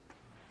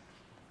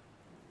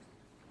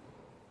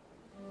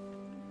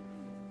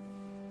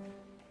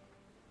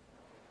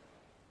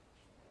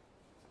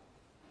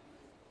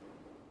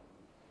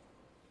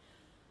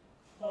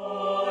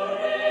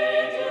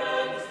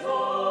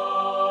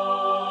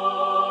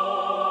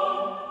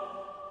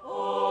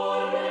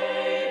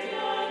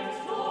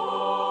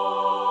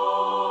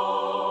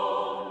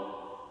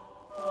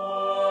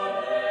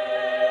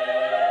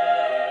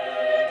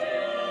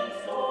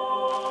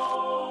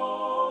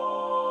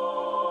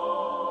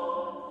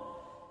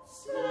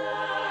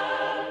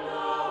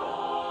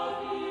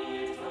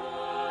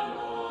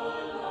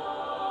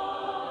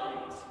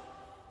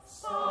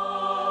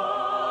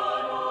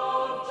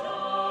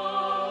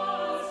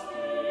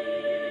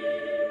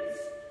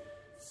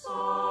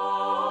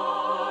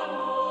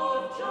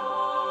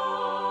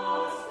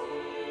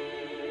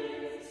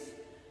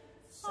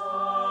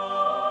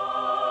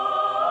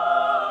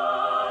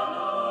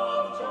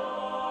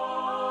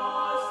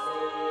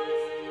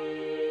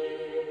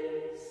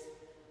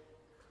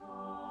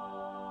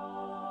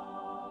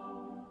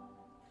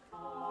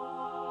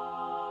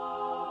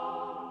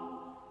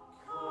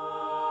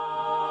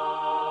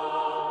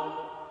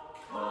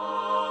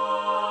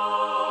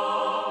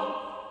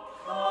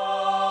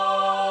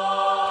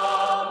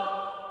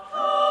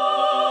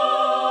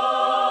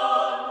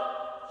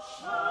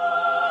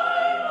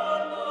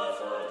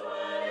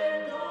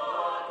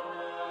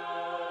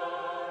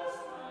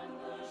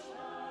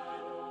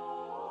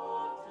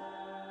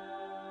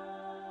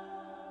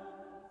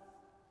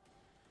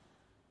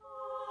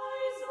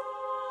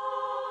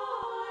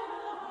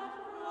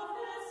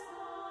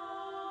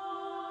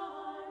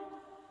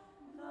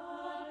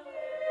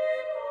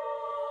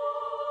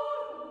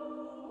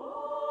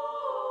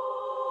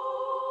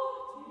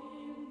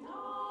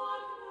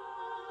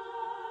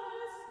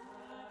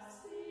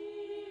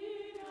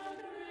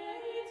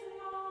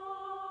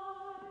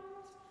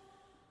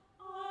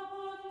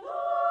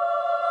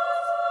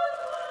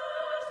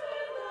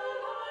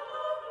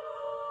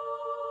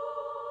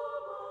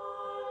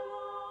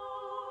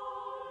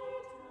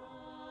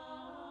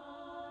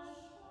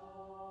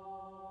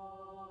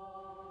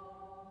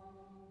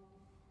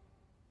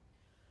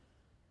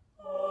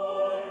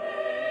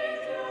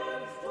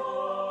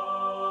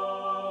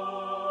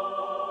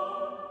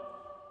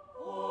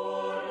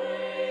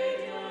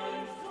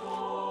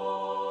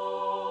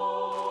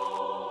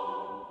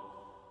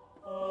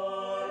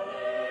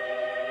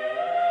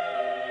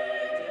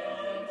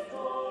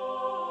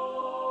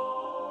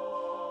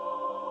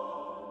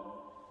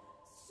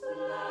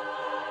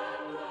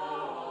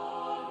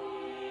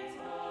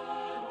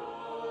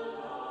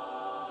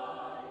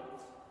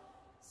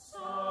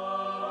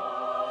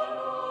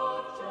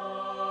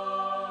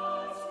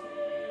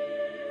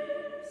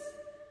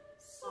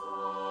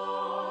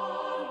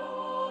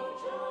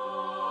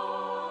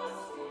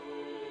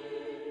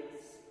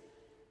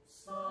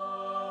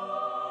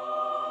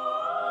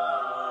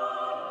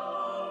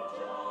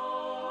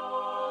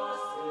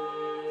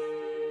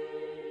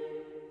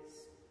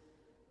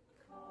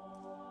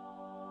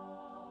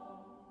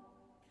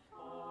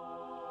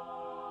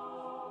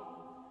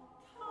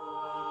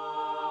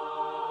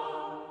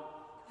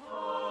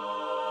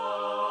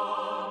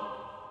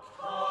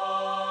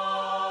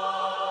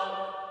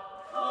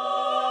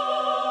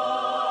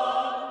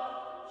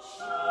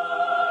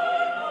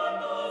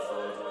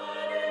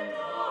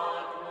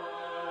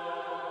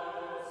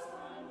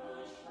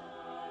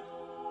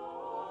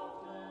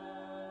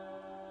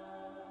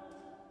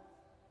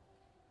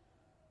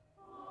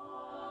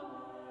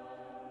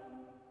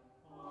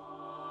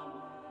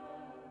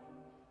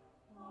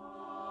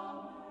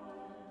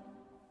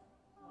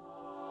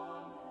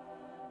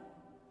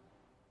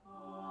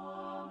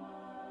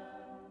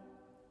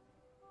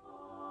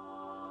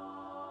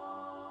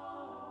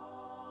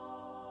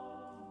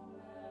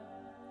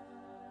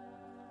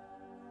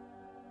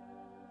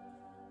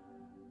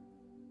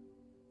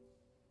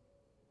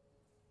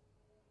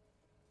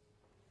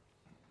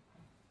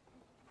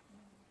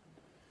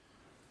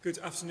Good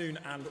afternoon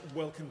and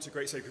welcome to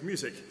Great Sacred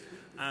Music,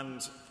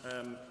 and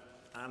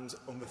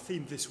on the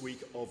theme this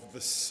week of the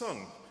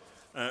sun,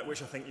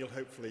 which I think you'll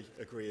hopefully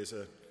agree is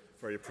a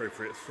very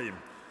appropriate theme,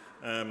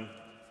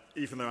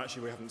 even though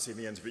actually we haven't seen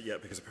the end of it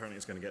yet because apparently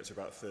it's going to get to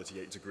about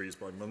 38 degrees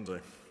by Monday.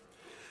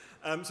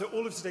 So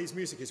all of today's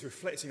music is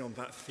reflecting on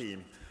that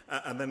theme,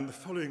 and then the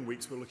following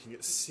weeks we're looking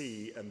at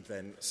sea and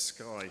then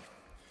sky.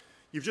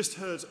 You've just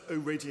heard O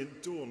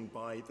Radiant Dawn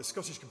by the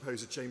Scottish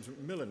composer James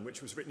Macmillan,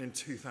 which was written in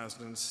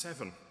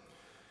 2007.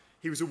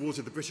 He was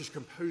awarded the British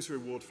Composer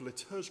Award for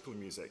Liturgical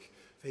Music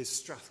for his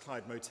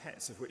Strathclyde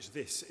motets, of which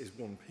this is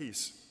one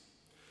piece.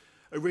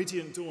 O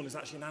Radiant Dawn is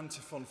actually an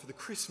antiphon for the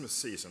Christmas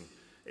season.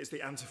 It's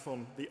the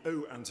antiphon, the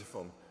O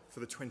antiphon, for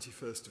the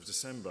 21st of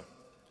December.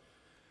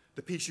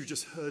 The piece you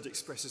just heard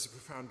expresses a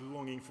profound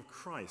longing for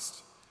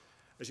Christ.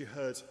 As you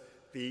heard,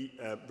 the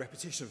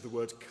repetition of the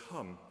word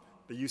come,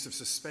 the use of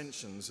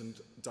suspensions and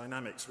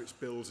dynamics which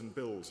build and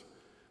build.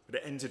 But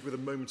it ended with a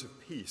moment of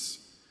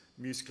peace,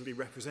 musically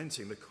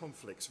representing the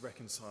conflicts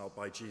reconciled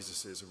by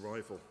Jesus'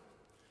 arrival.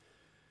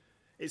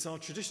 It's our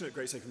tradition at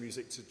Great Sacred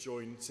Music to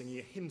join singing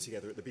a hymn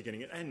together at the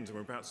beginning and end, and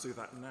we're about to do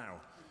that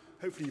now.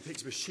 Hopefully you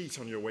picked up a sheet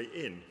on your way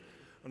in,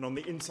 and on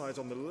the inside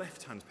on the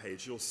left-hand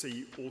page you'll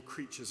see All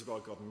Creatures of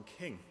Our God and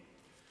King.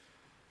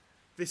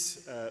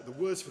 The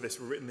words for this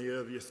were written in the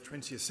earliest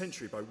 20th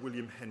century by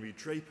William Henry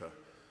Draper,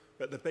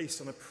 but they're based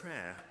on a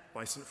prayer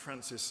by St.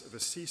 Francis of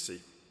Assisi.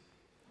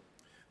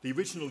 The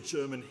original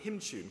German hymn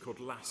tune called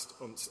Lasst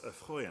uns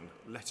erfreuen,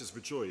 Let Us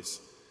Rejoice,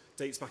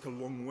 dates back a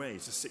long way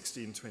to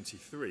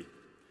 1623.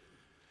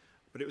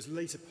 But it was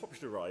later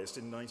popularised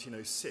in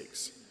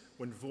 1906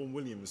 when Vaughan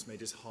Williams made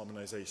his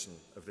harmonisation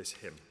of this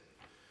hymn.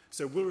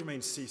 So we'll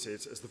remain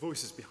seated as the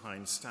voices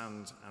behind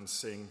stand and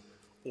sing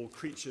All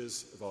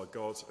Creatures of Our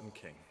God and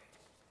King.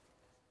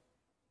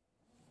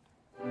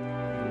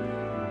 Amen.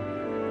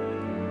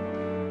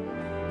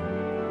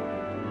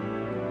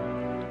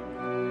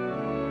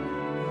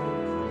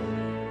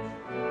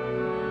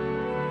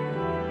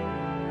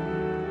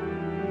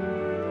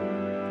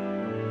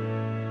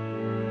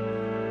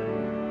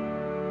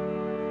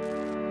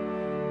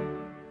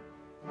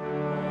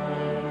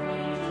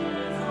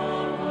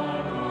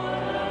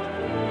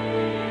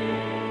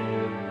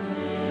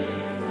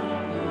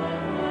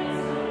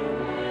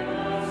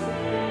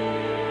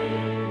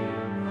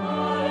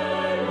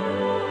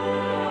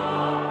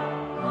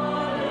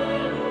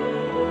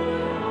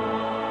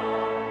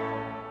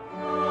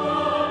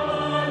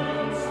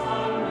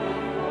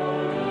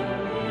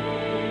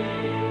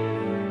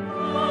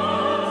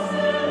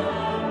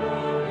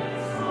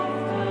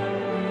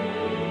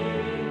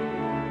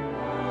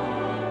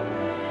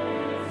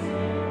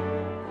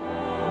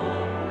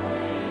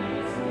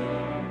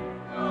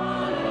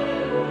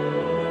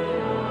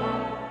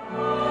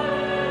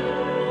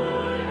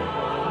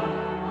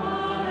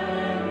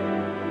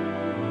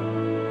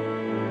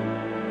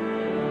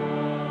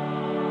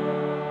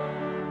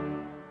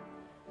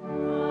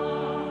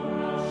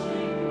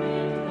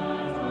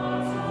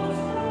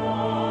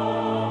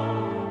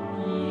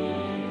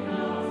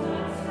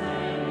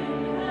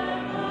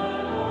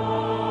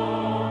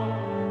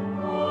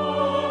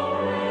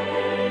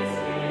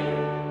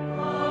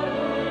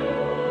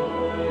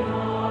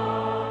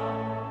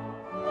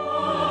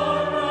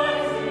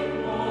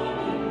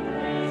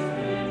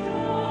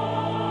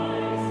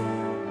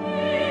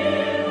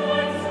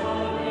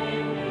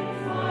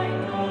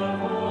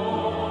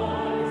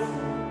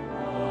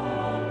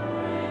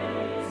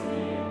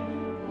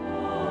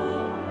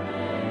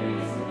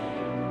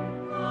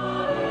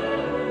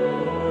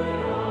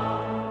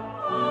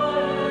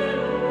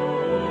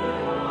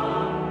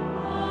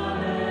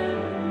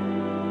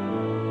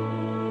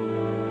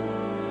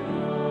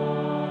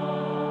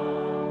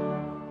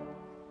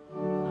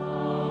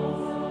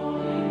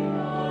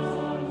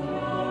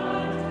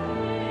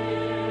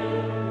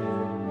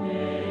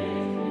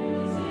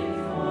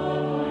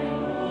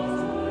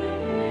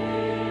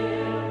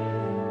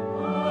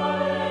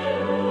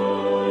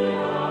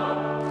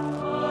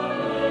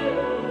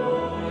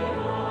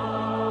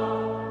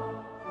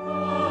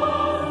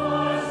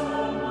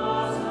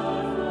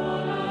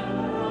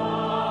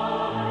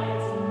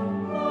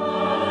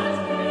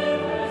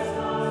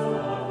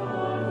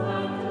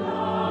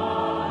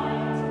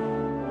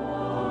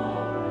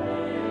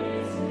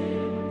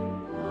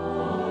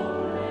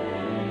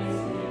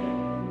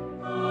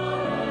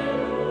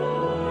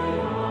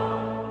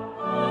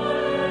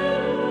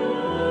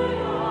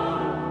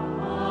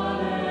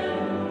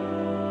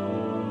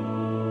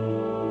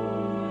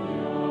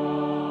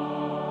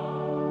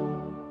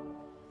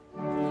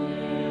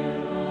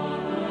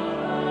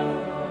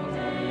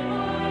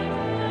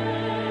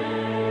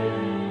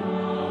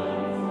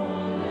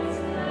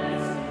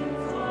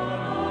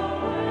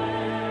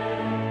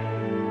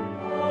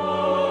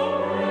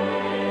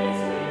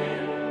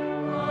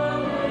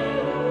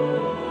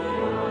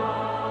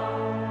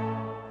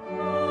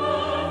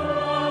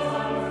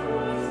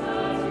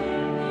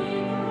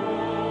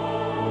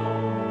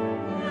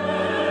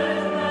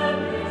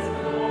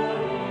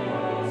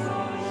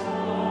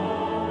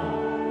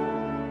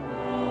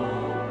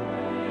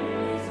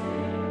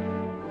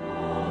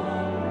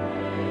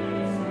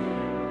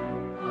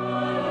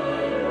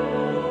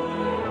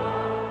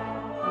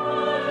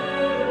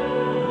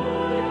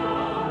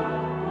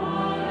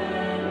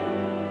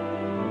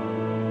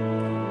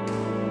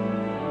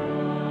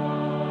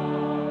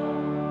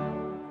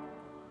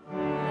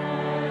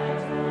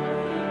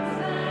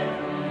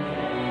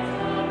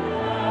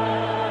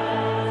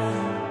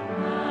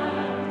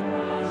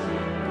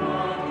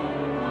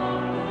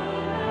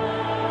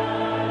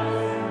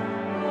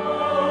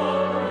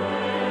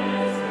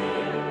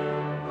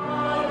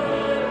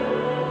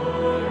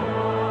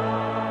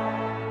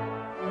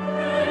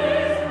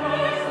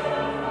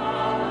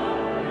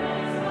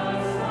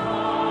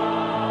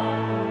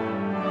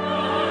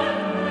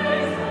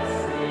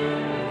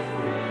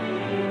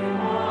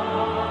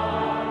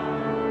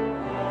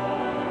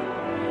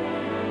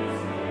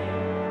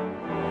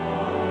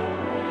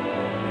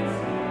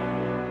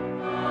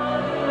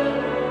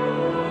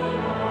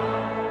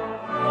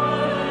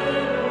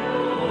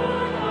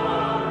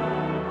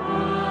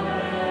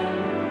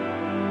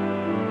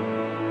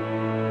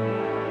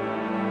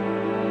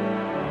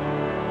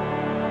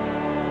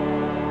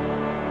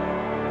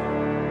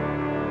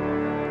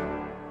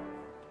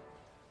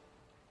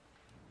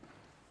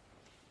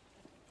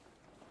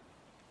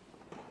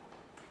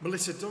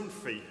 Melissa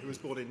Dunphy, who was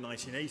born in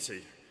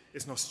 1980,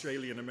 is an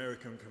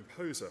Australian-American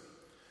composer.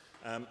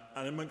 And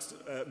amongst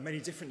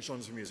many different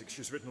genres of music,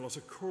 she's written a lot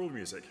of choral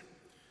music.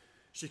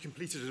 She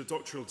completed a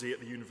doctoral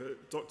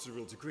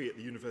degree at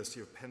the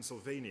University of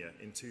Pennsylvania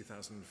in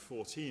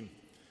 2014.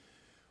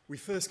 We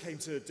first came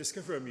to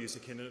discover her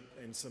music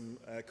in some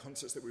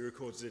concerts that we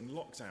recorded in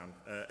lockdown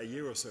a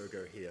year or so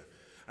ago here.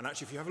 And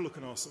actually, if you have a look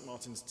on our St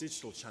Martin's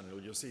digital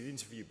channel, you'll see an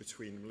interview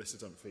between Melissa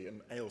Dunphy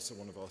and Ailsa,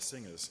 one of our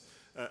singers,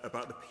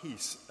 about the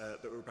piece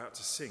that we're about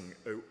to sing,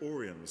 O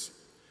Oriens,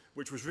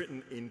 which was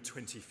written in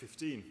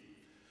 2015.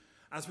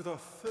 As with our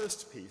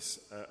first piece,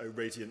 O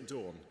Radiant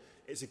Dawn,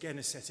 it's again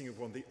a setting of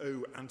one of the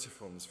O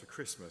antiphons for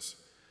Christmas.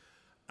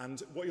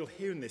 And what you'll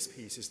hear in this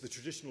piece is the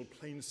traditional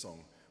plain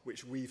song,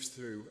 which weaves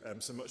through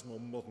some much more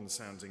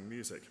modern-sounding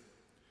music.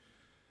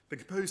 The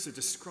composer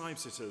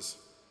describes it as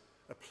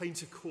a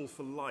plaintive call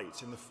for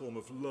light in the form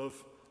of love,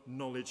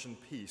 knowledge and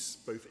peace,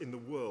 both in the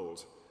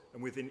world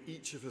and within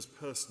each of us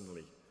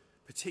personally,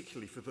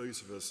 particularly for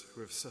those of us who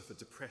have suffered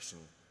depression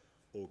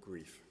or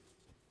grief.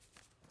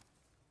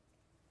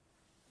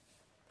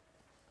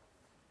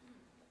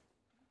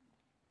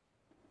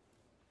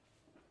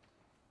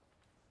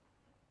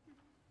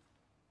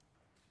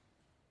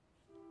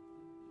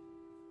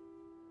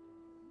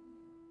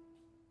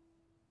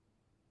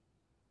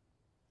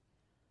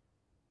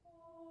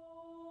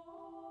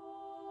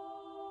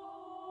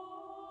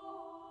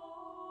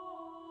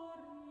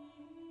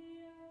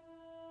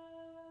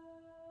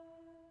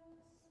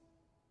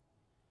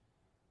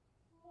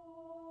 Oh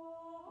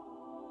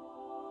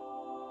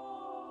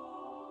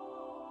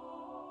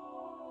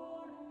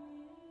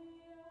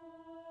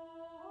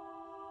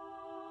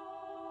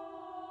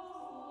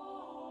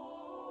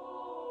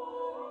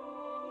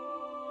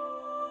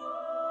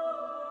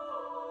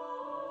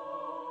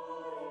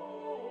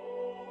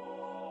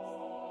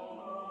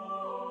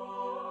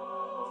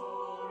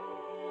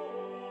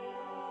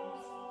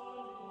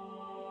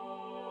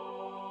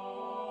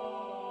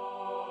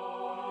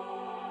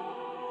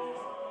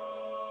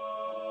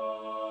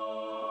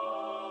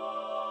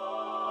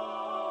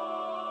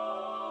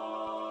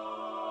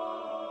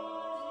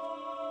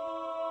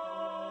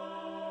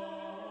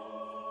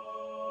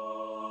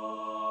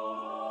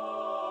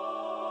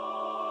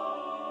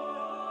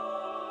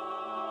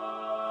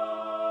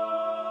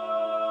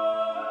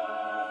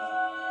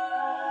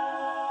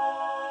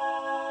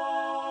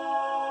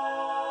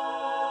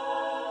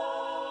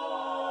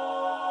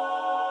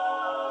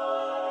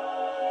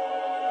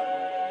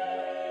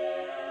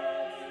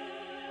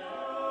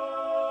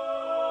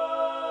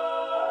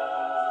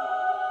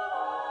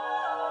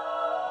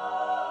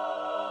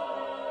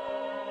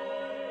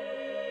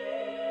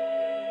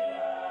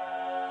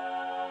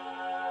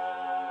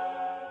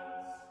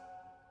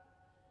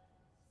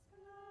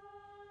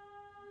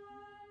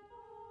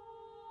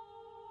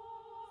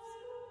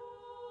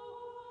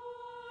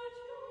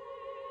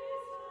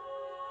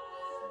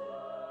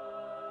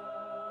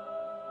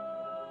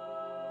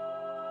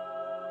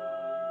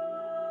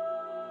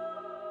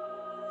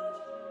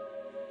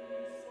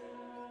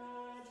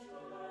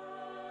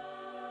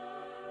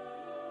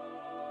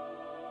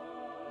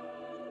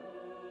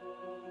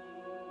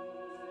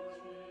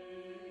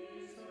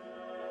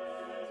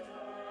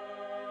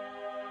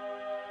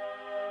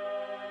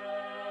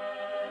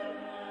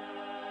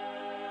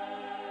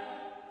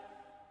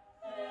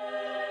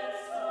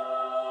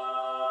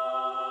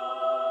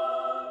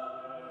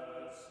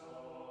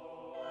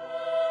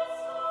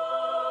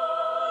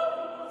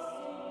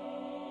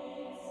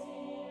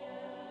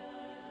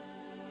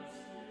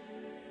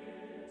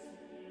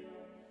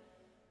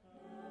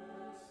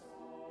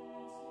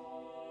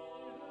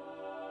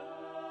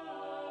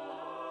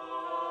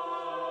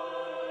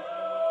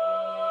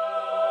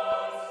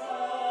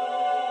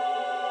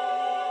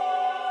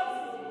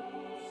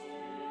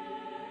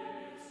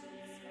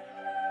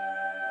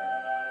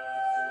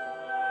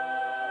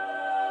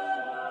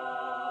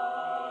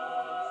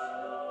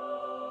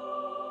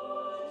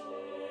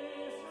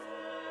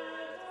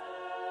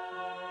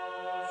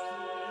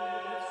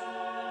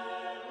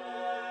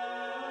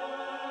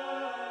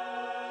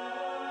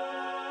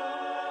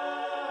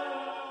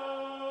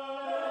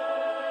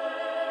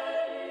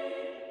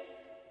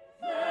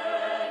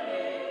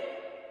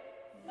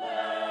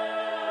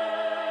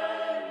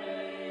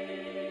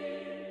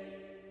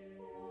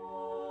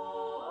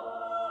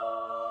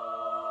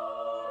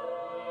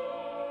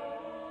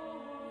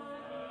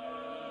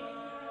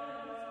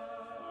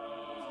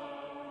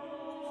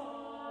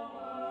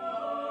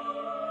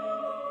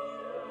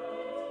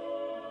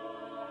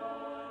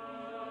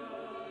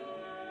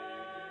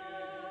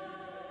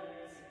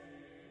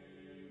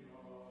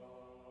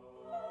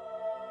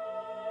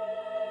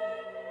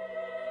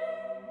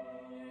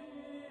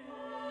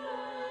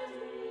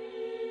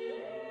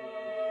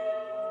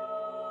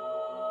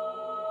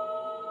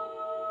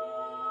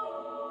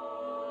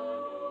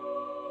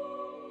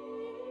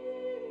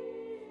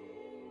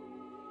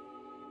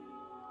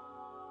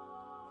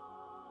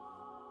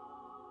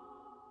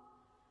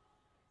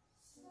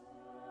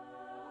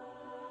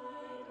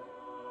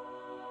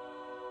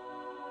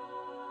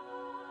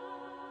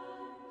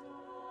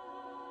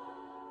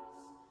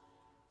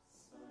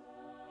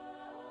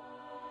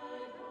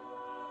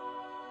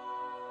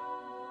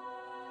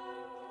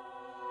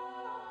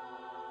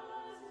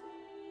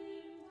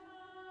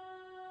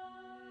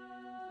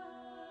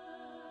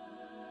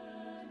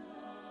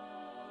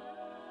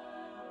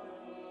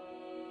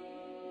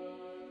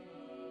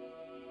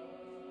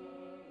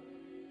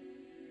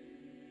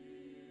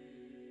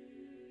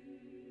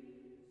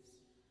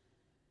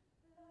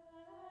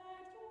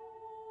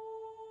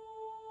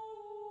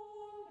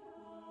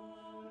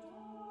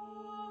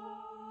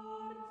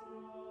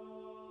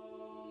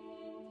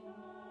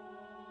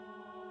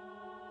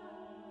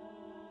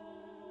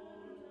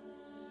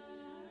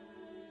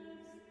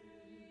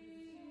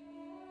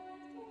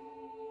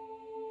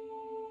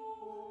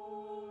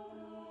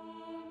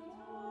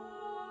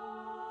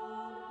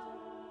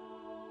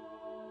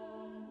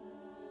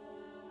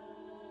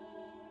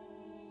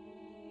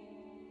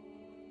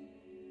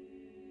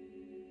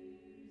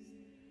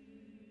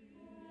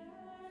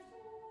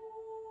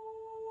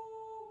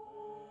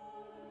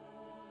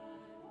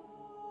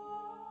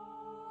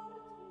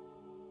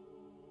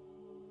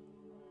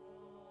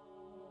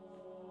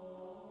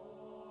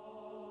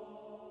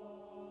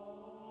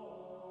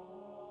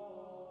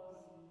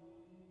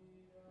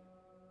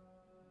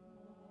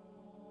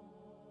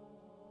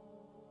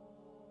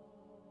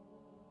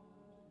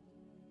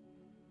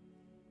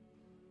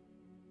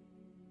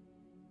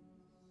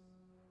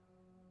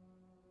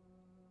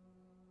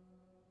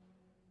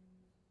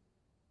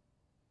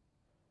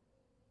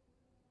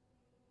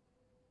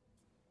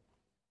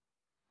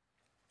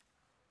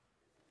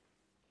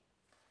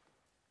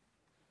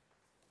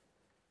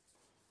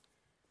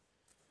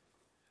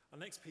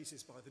next piece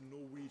is by the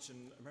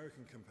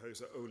Norwegian-American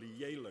composer Ole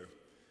Yalo.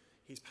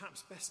 He's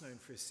perhaps best known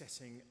for his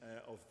setting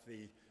of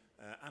the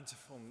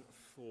antiphon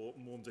for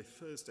Maundy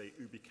Thursday,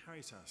 Ubi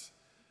Caritas.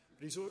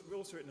 But he's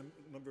also written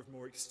a number of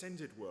more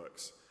extended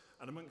works,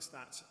 and amongst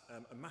that,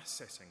 a mass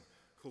setting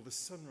called the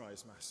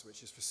Sunrise Mass,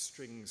 which is for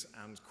strings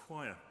and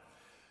choir.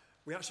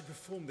 We actually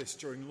performed this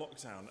during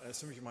lockdown.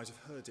 Some of you might have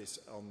heard it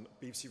on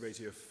BBC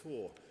Radio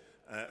 4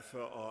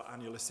 for our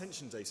annual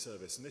Ascension Day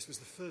service. And this was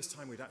the first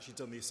time we'd actually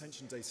done the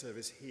Ascension Day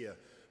service here,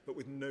 but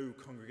with no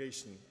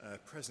congregation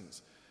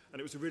present. And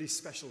it was a really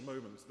special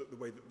moment, that the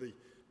way that the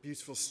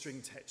beautiful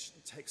string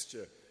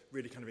texture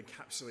really kind of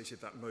encapsulated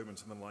that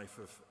moment in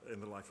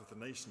the life of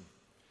the nation.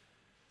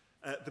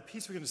 The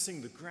piece we're going to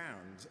sing, The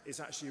Ground, is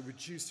actually a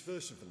reduced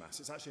version of the Mass.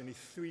 It's actually only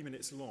 3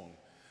 minutes long,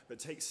 but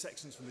takes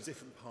sections from the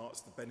different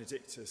parts, the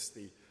Benedictus,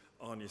 the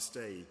Agnus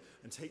Dei,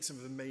 and takes some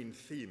of the main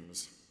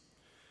themes.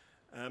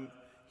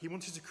 He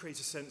wanted to create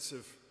a sense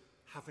of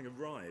having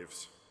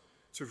arrived,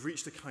 to have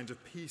reached a kind of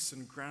peace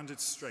and grounded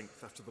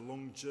strength after the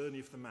long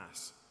journey of the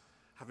Mass,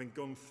 having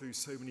gone through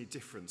so many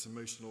different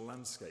emotional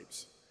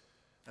landscapes.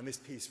 And this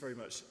piece very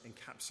much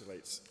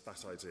encapsulates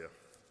that idea.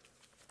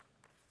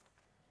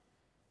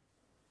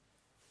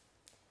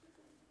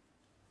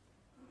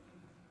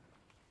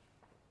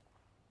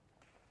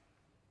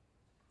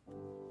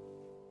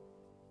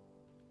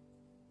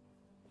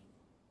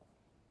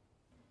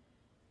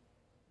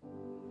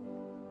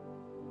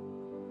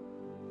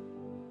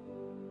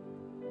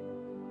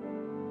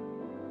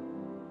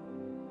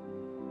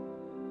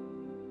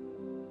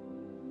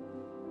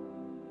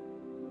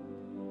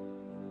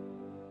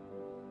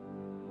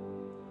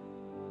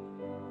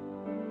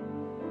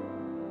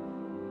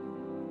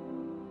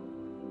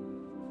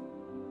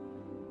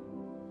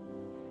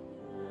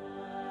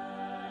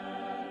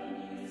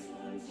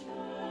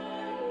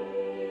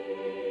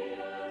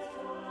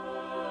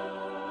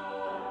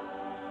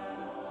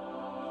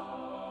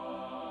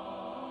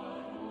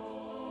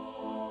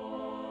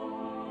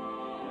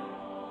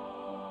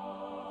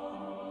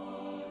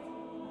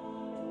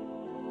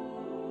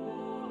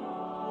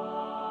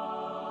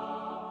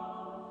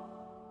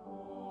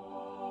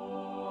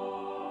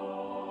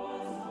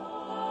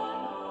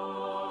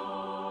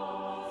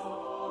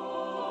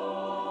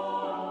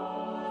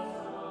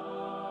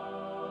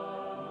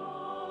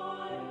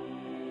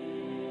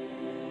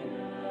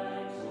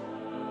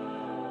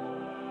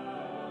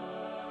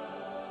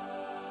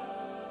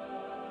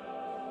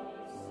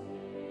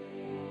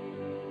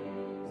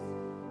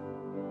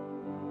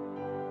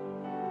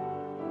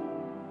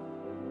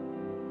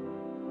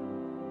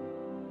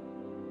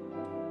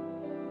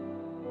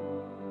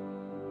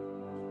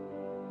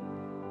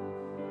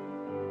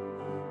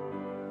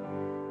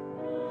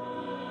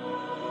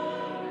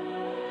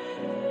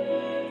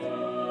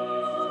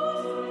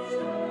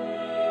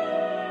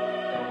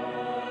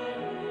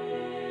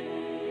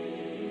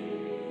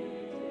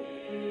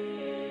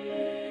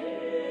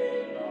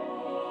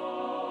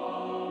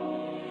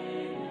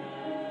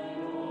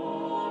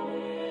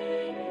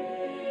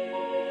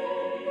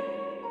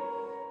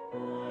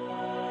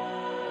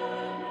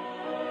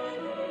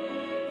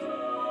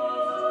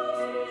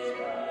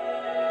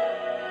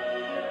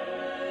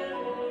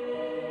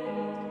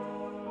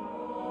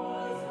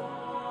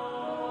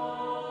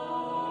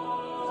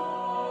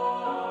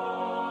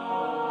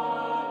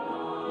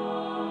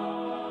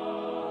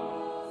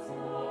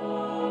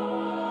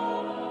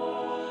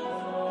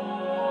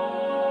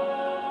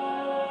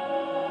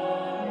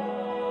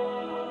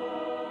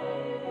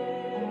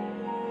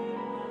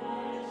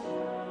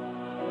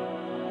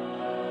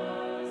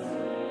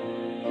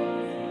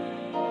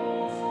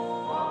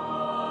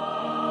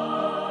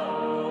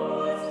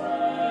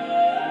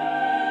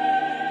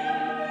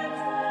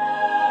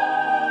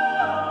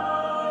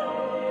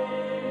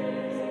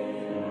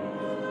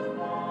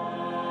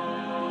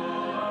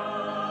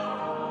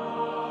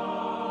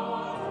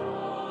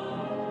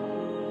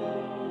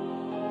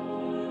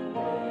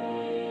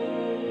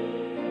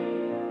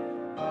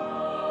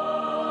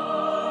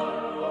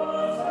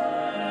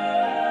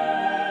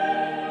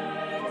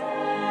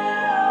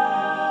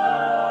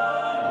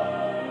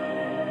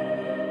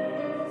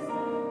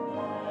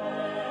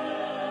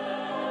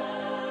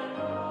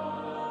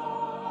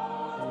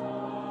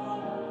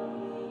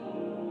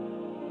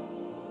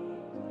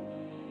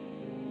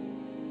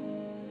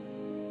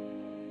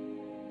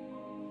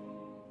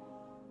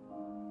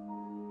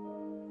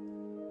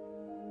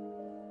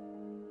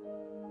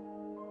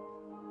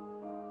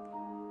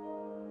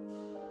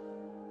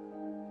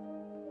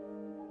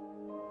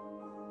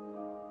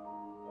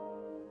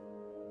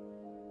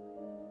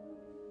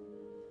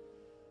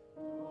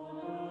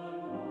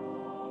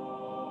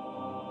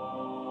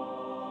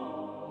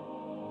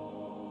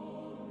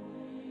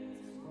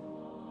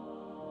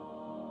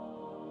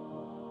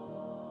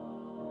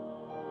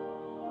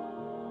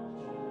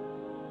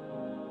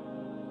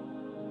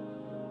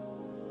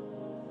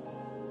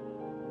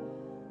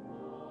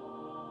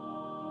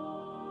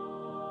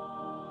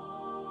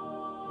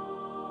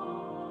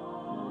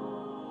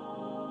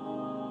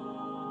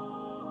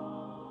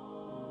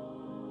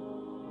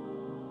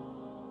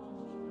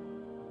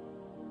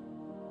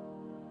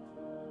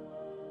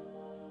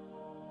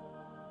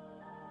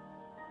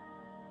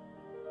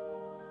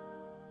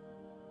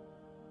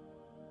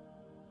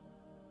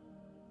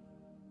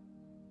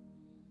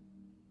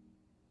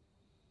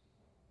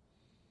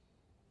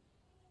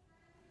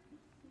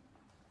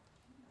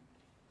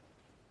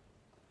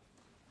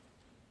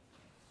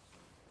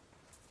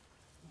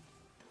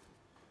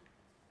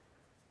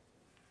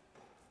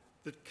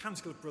 The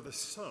Canticle of Brother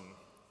Sun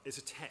is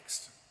a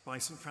text by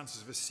St.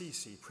 Francis of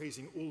Assisi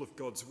praising all of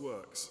God's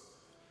works.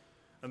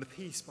 And the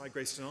piece by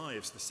Grayston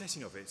Ives, the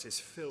setting of it, is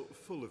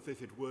full of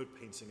vivid word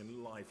painting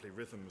and lively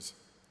rhythms.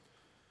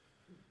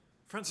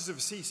 Francis of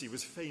Assisi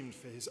was famed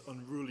for his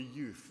unruly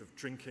youth of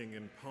drinking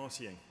and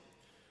partying.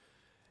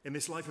 In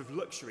this life of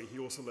luxury, he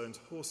also learned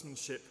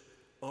horsemanship,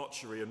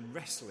 archery and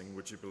wrestling,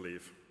 would you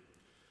believe?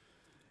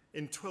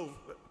 In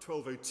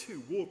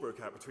 1202, war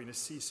broke out between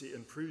Assisi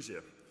and Perugia.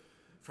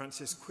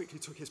 Francis quickly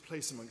took his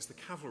place amongst the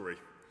cavalry.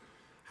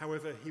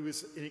 However, he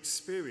was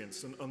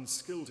inexperienced and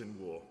unskilled in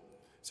war,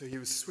 so he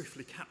was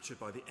swiftly captured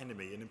by the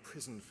enemy and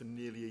imprisoned for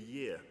nearly a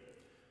year.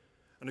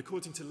 And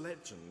according to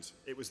legend,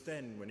 it was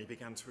then when he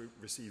began to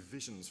receive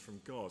visions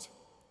from God.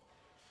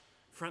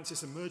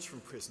 Francis emerged from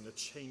prison a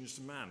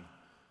changed man,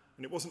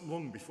 and it wasn't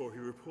long before he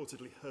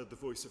reportedly heard the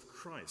voice of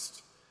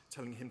Christ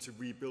telling him to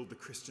rebuild the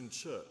Christian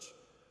church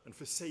and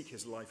forsake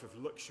his life of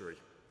luxury,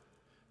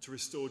 to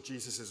restore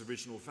Jesus'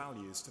 original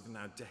values to the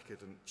now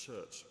decadent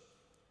church.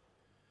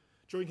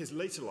 During his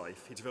later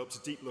life, he developed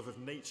a deep love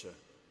of nature,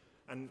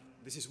 and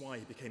this is why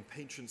he became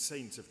patron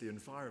saint of the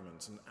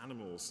environment and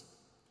animals.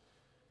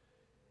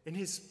 In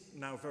his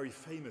now very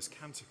famous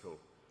canticle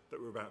that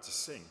we're about to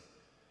sing,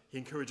 he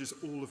encourages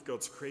all of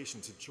God's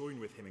creation to join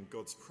with him in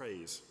God's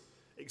praise,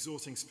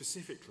 exhorting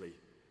specifically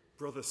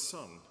Brother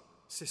Sun,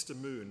 Sister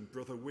Moon,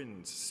 Brother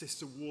Wind,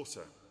 Sister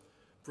Water,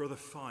 Brother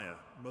Fire,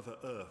 Mother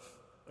Earth,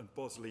 and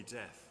bodily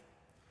death,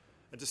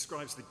 and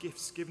describes the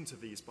gifts given to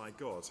these by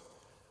God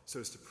so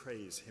as to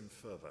praise him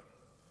further.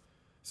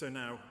 So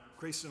now,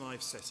 Grayston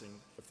Ives' setting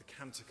of the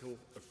Canticle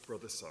of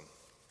Brother Sun.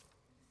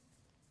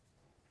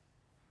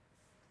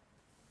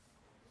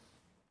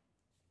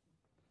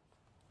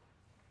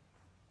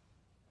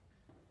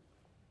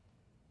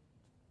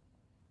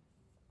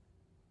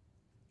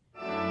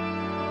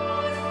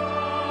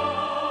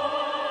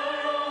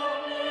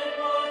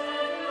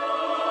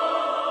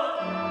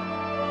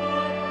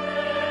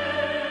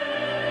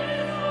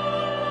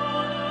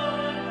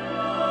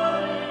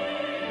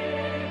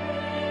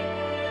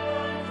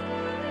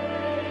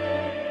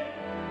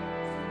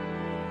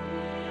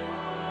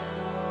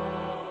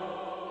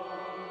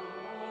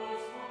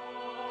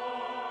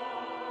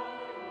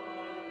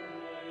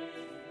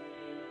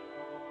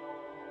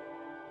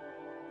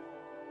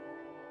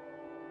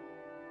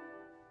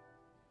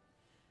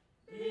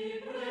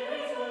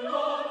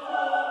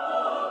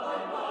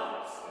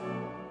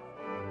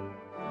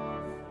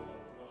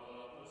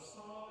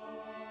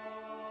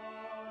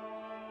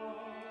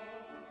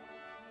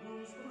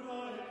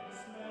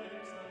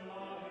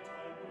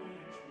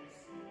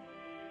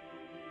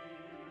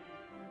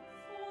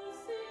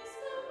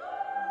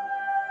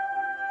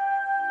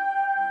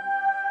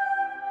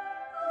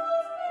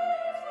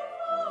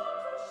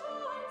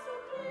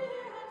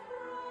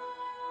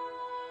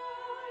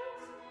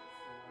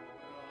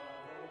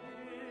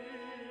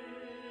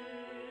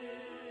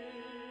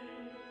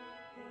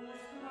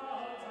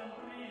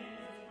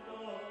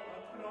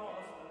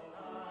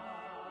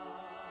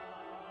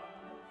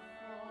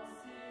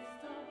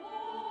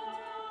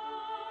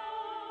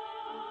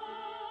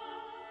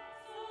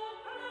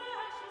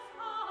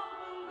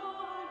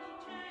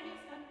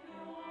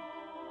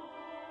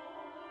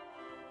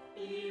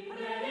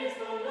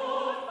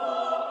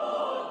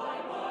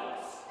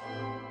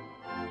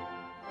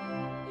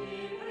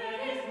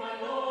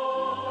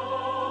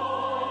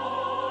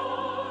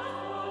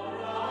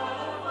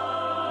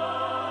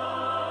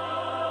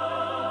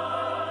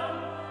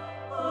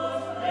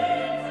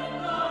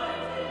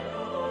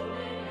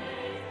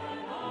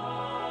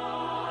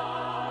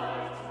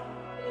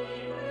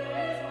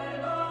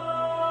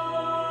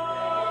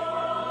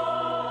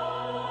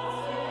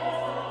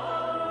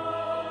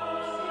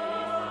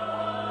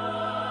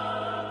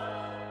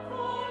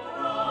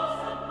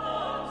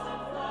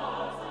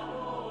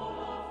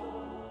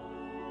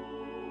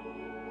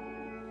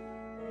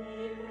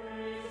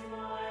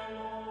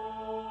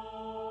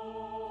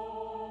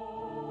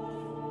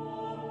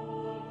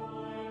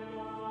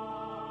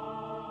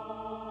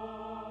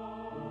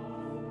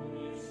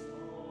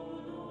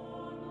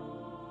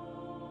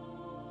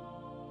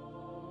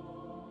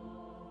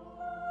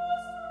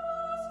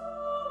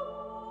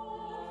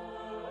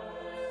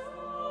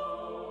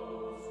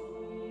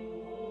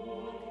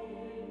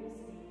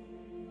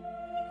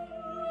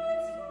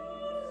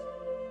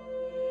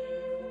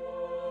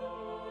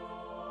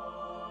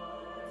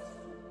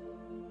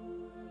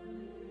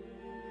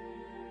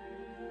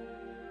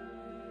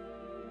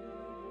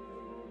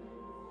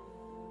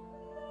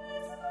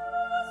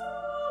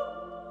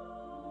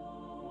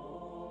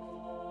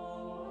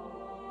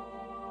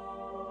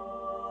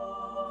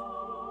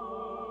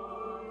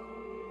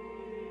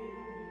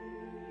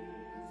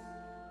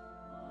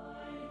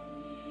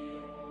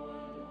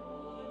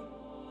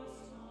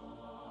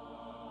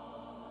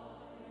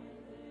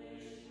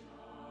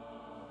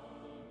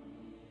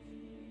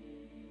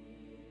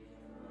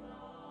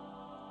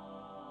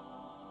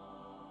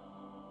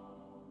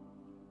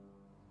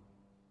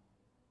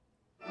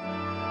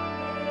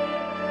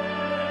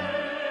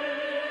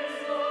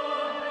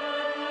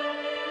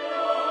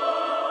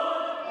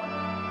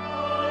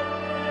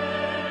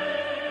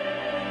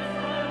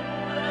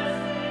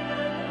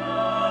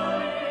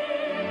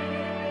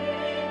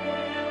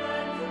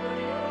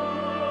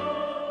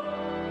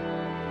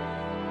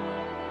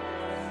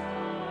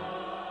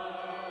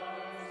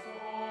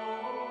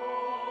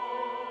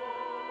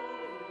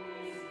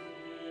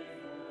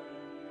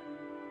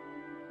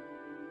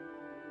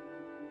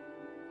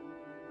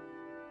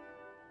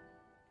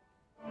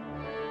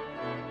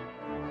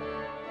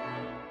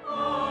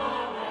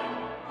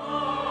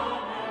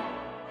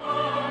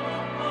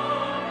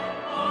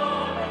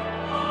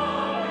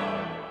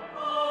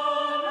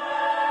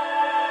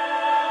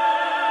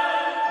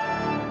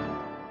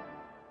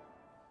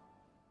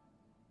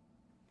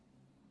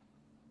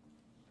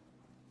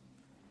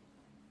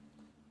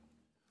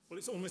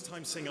 It's almost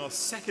time to sing our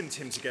second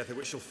hymn together,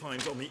 which you'll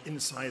find on the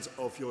inside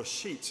of your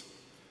sheet.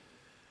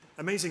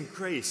 Amazing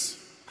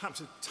Grace,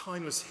 perhaps a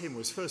timeless hymn,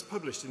 was first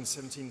published in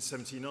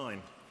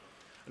 1779,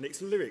 and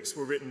its lyrics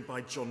were written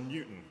by John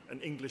Newton, an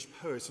English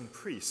poet and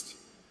priest,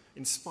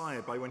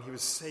 inspired by when he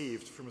was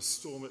saved from a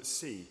storm at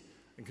sea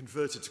and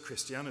converted to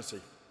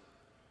Christianity.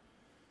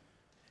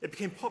 It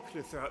became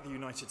popular throughout the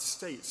United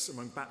States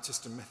among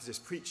Baptist and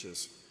Methodist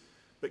preachers,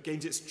 but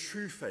gained its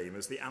true fame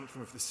as the anthem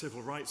of the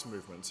civil rights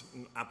movement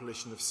and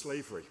abolition of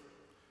slavery.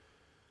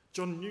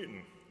 John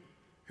Newton,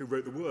 who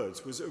wrote the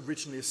words, was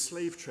originally a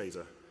slave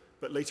trader,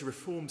 but later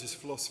reformed his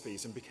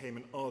philosophies and became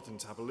an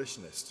ardent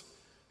abolitionist,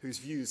 whose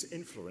views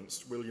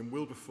influenced William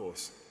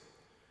Wilberforce.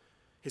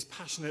 His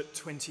passionate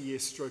 20-year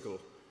struggle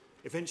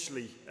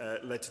eventually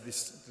led to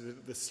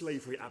the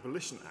Slavery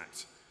Abolition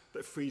Act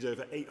that freed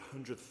over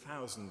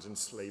 800,000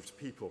 enslaved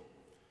people.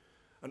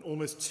 And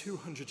almost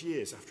 200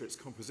 years after its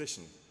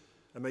composition,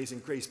 Amazing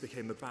Grace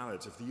became the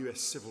ballad of the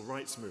US civil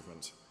rights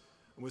movement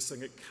and was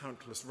sung at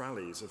countless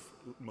rallies of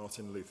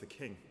Martin Luther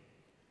King.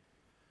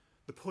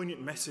 The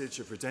poignant message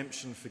of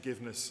redemption,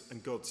 forgiveness,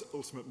 and God's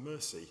ultimate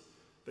mercy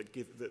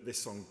that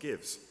this song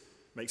gives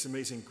makes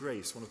Amazing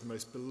Grace one of the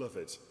most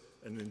beloved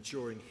and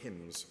enduring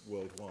hymns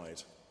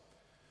worldwide.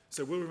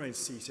 So we'll remain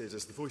seated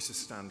as the voices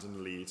stand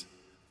and lead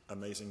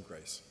Amazing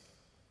Grace.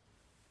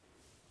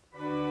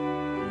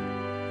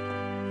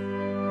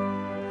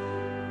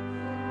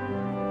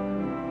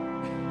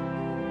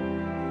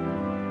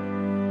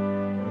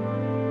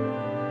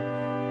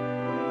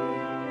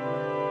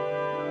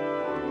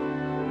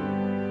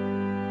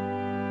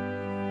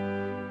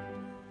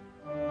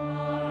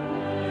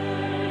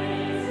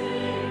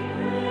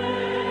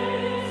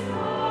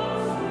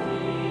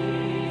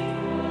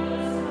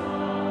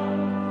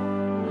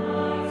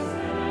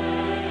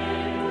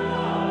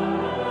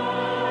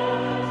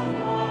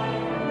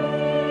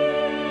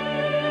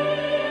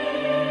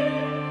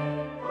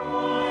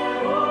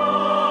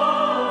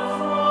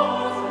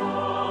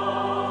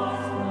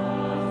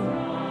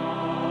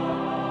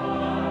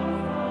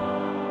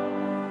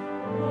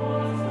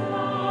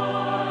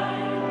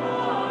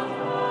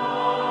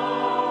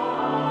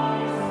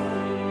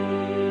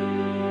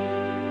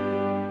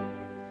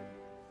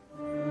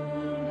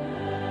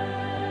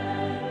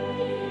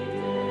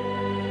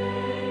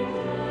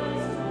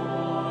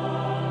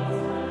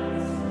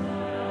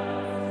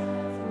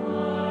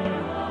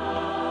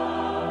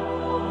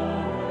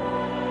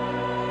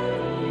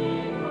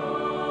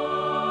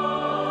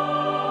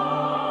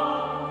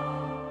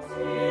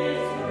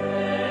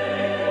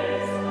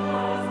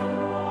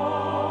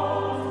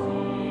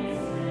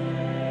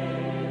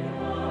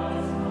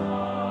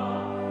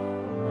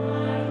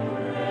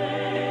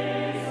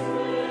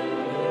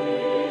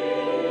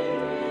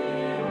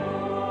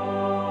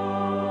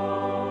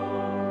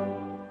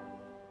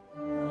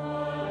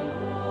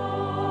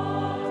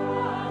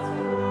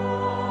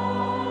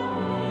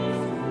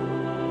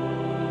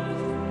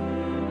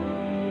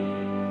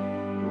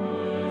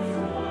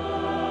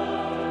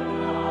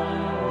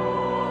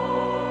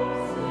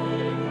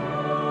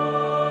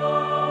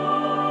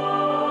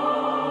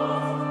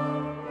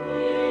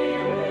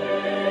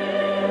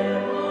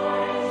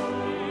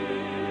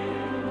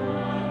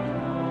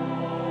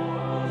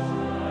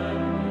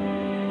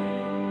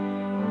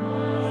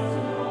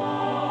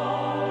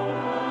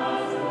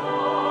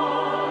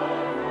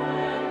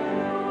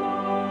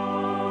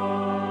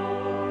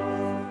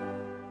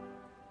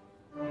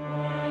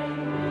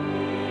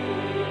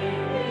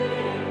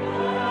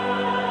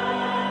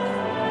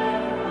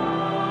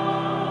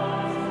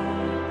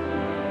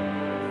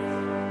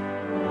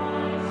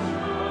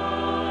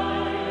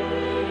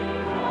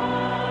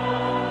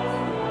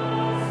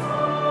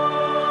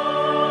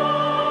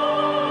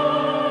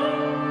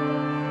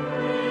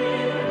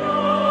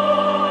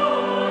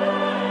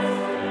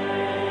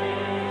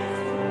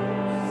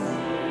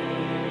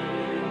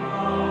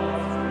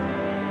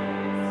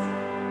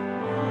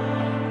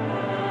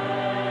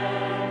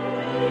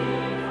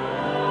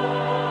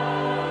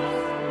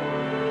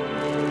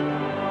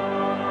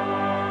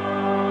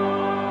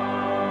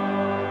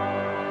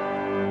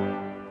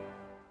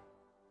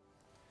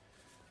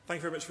 Thank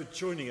you very much for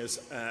joining us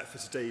for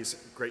today's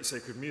Great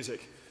Sacred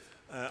Music.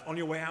 On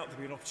your way out,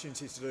 there'll be an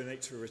opportunity to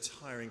donate to a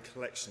retiring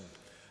collection.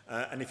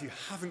 And if you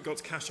haven't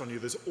got cash on you,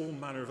 there's all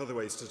manner of other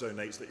ways to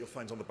donate that you'll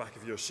find on the back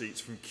of your sheets,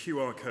 from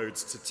QR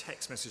codes to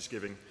text message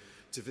giving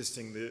to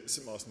visiting the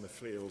St Martin the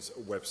Fleals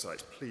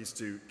website. Please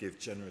do give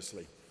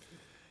generously.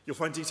 You'll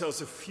find details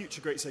of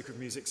future Great Sacred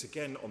Musics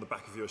again on the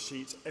back of your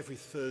sheet every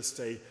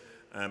Thursday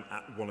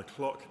at 1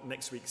 o'clock.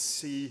 Next week,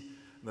 C,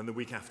 and then the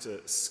week after,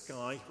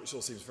 Sky, which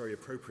all seems very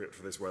appropriate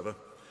for this weather.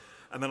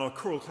 And then our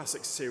Choral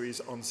Classics series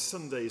on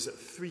Sundays at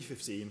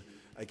 3:15,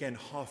 again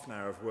half an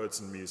hour of words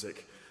and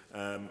music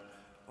on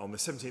the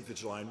 17th of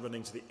July and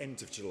running to the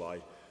end of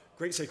July.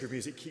 Great Sacred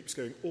Music keeps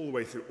going all the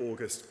way through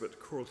August, but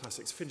Choral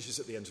Classics finishes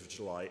at the end of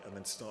July and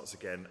then starts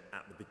again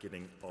at the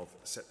beginning of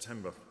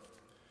September.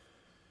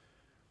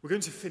 We're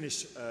going to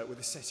finish with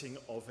a setting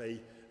of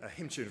a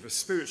hymn tune, of a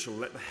spiritual,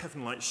 Let the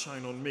Heaven Light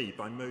Shine on Me,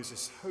 by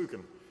Moses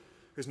Hogan,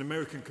 who who's an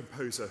American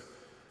composer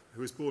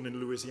who was born in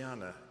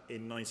Louisiana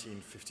in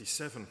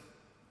 1957.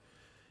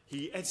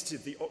 He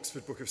edited the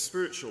Oxford Book of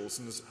Spirituals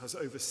and has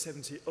over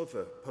 70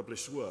 other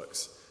published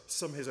works,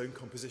 some his own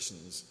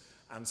compositions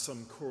and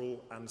some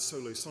choral and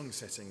solo song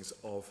settings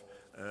of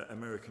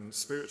American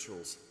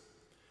spirituals.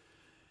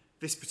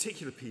 This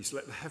particular piece,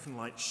 Let the Heaven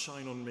Light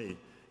Shine on Me,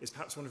 is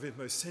perhaps one of his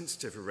most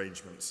sensitive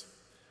arrangements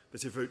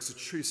that evokes a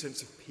true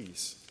sense of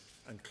peace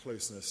and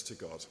closeness to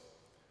God.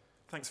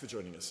 Thanks for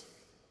joining us.